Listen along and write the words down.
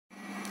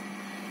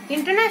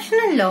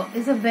International law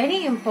is a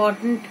very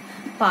important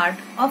part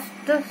of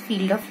the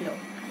field of law.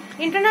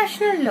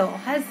 International law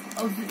has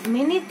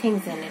many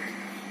things in it,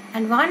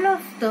 and one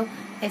of the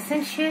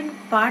essential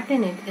part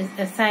in it is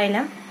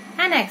asylum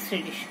and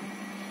extradition.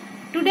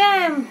 Today I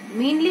am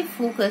mainly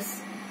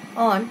focused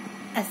on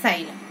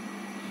asylum.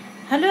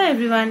 Hello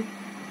everyone,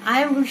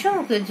 I am Rusha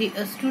Mukherjee,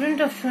 a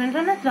student of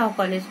Srindranath Law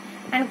College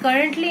and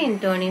currently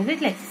interning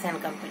with LEXIS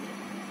and Company.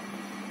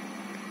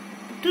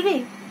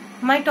 Today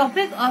my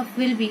topic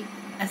will be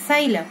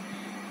asylum,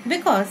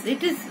 because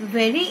it is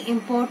very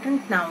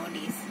important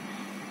nowadays.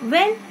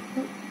 When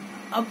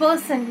a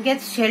person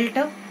gets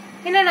shelter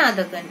in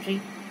another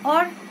country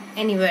or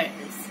anywhere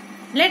else.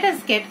 Let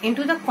us get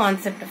into the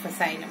concept of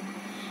asylum.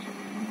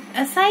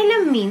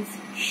 Asylum means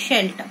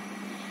shelter,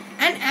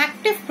 an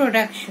active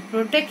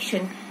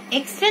protection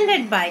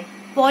extended by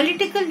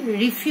political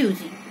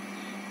refugee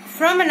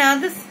from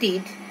another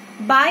state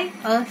by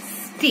a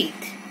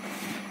state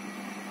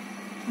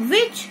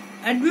which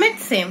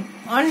admits him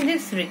on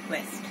his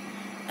request.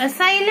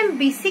 Asylum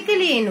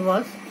basically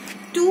involves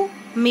two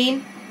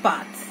main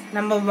parts.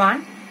 Number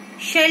one,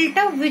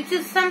 shelter, which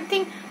is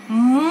something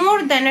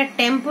more than a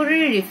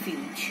temporary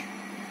refuge.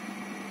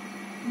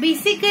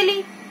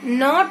 Basically,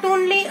 not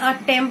only a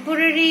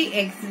temporary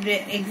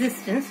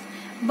existence,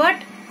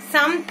 but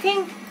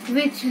something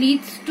which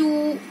leads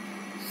to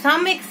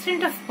some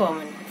extent of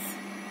permanence.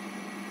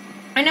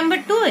 And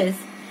number two is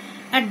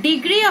a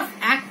degree of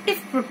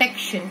active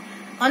protection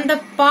on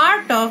the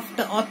part of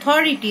the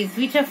authorities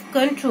which have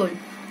control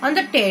on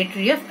the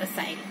territory of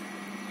asylum.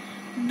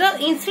 The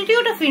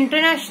Institute of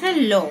International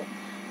Law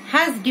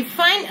has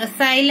defined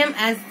asylum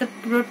as the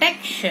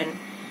protection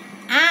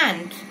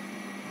and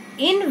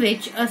in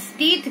which a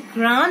state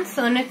grants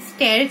on its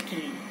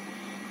territory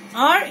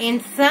or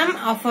in some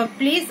of a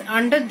place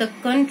under the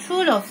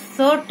control of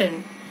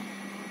certain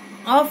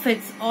of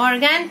its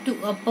organ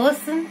to a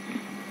person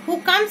who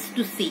comes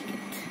to seek it.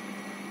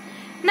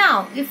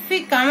 Now, if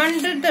we come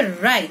under the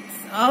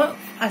rights of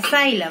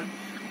asylum,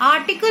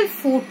 Article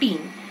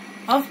 14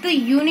 of the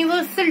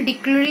Universal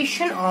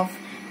Declaration of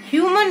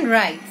Human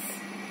Rights,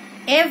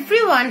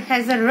 everyone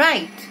has a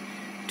right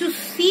to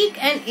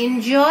seek and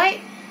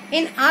enjoy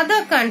in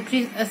other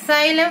countries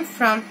asylum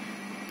from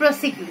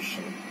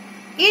prosecution.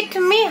 It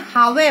may,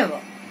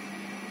 however,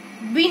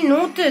 be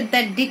noted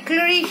that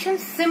declaration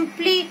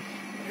simply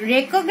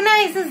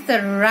recognizes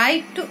the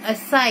right to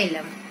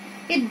asylum.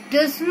 It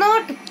does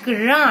not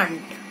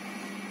grant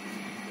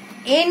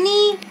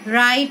any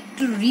right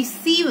to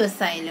receive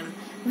asylum.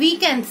 We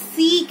can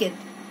seek it,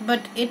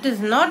 but it is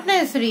not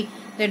necessary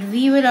that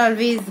we will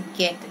always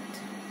get it.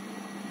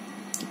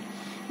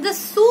 The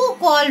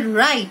so-called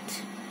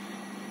right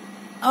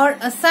or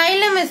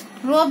asylum is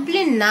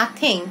probably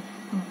nothing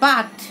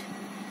but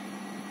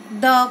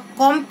the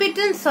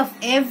competence of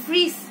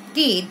every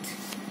state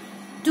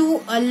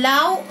to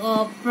allow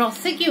a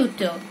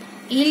prosecutor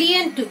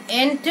alien to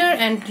enter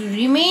and to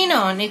remain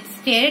on its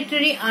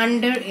territory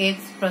under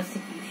its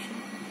prosecution.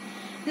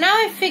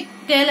 Now if we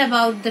tell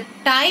about the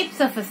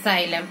types of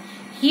asylum,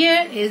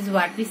 here is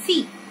what we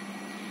see.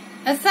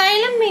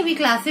 Asylum may be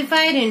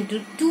classified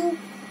into two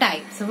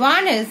types.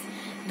 One is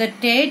the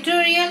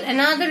territorial,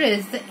 another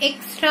is the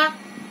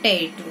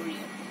extraterritorial.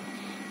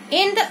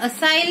 In the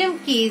asylum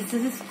case,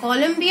 this is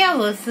Colombia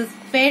versus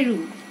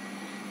Peru.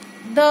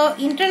 The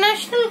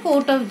International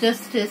Court of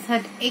Justice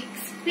had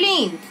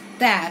explained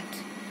that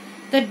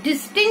the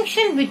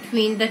distinction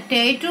between the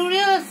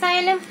territorial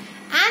asylum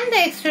and the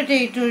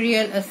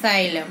extraterritorial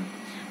asylum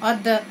or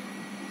the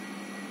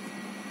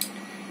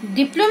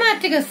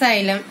diplomatic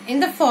asylum in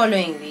the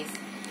following ways.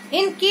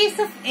 In case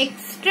of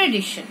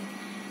extradition,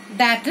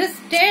 that is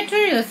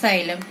territorial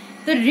asylum,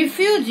 the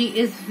refugee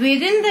is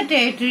within the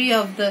territory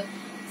of the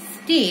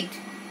state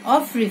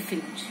of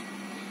refuge.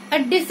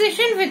 A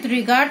decision with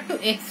regard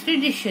to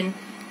extradition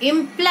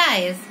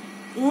implies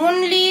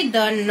only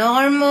the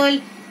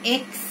normal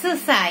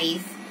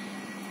exercise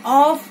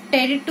of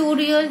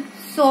territorial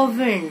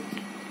sovereignty.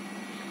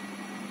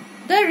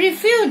 The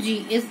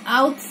refugee is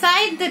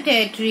outside the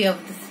territory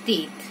of the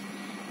state,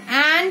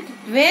 and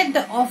where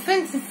the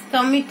offence is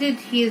committed,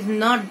 he is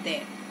not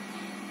there.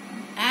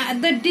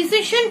 The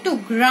decision to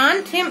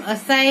grant him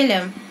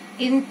asylum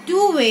in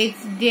two ways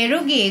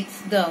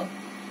derogates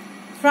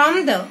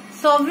from the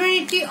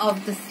sovereignty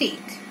of the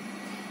state.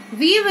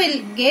 We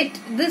will get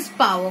this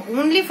power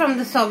only from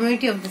the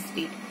sovereignty of the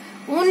state.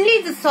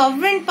 Only the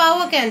sovereign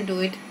power can do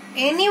it.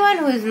 Anyone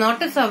who is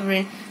not a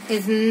sovereign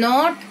is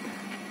not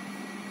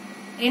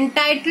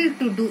entitled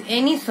to do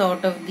any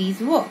sort of these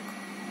work.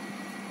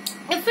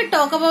 If we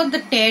talk about the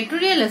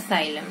territorial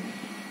asylum,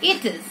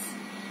 it is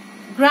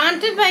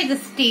granted by the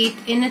state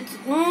in its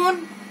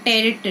own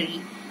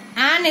territory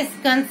and is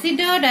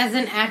considered as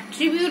an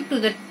attribute to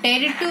the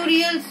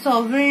territorial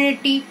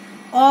sovereignty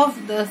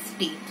of the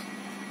state.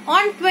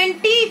 On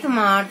 20th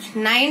March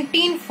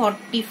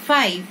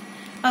 1945,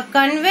 a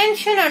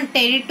convention on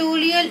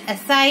territorial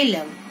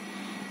asylum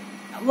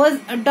was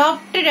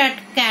adopted at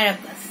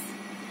Caracas.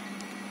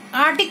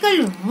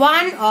 Article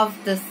 1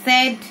 of the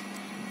said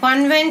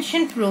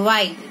Convention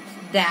provided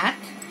that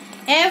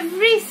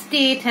every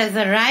state has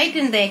a right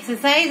in the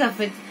exercise of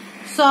its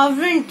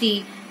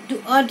sovereignty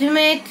to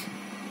admit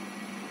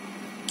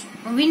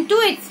into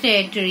its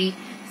territory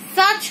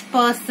such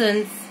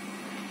persons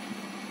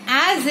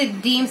as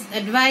it deems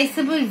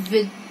advisable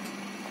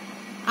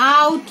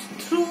without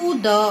through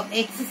the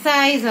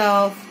exercise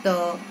of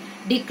the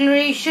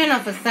Declaration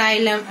of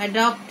Asylum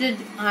adopted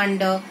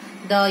under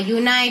the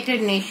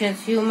United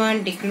Nations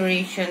Human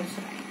Declarations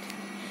Right.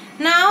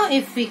 Now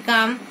if we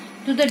come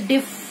to the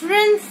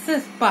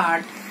differences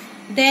part,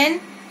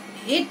 then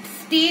it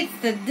states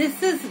that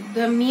this is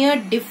the mere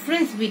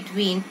difference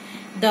between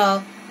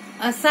the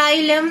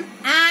asylum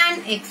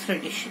and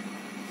extradition.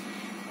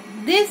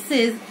 This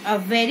is a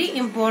very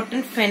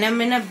important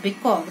phenomenon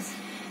because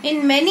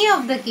in many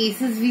of the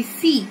cases we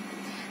see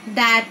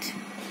that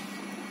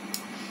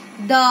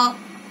the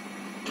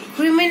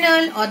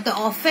criminal or the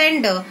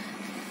offender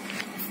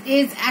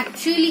is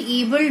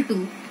actually able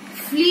to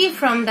flee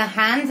from the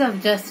hands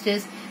of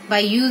justice by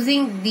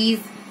using these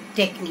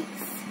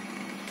techniques.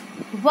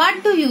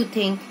 What do you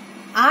think?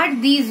 Are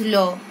these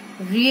laws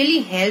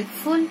really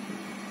helpful?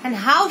 And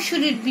how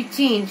should it be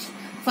changed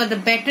for the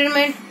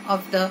betterment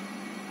of the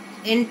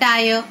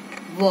entire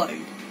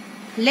world?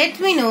 Let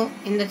me know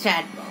in the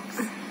chat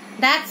box.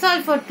 That's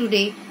all for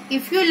today.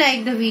 If you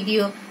like the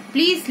video,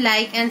 please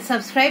like and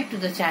subscribe to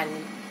the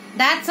channel.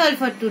 That's all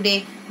for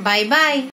today. Bye bye.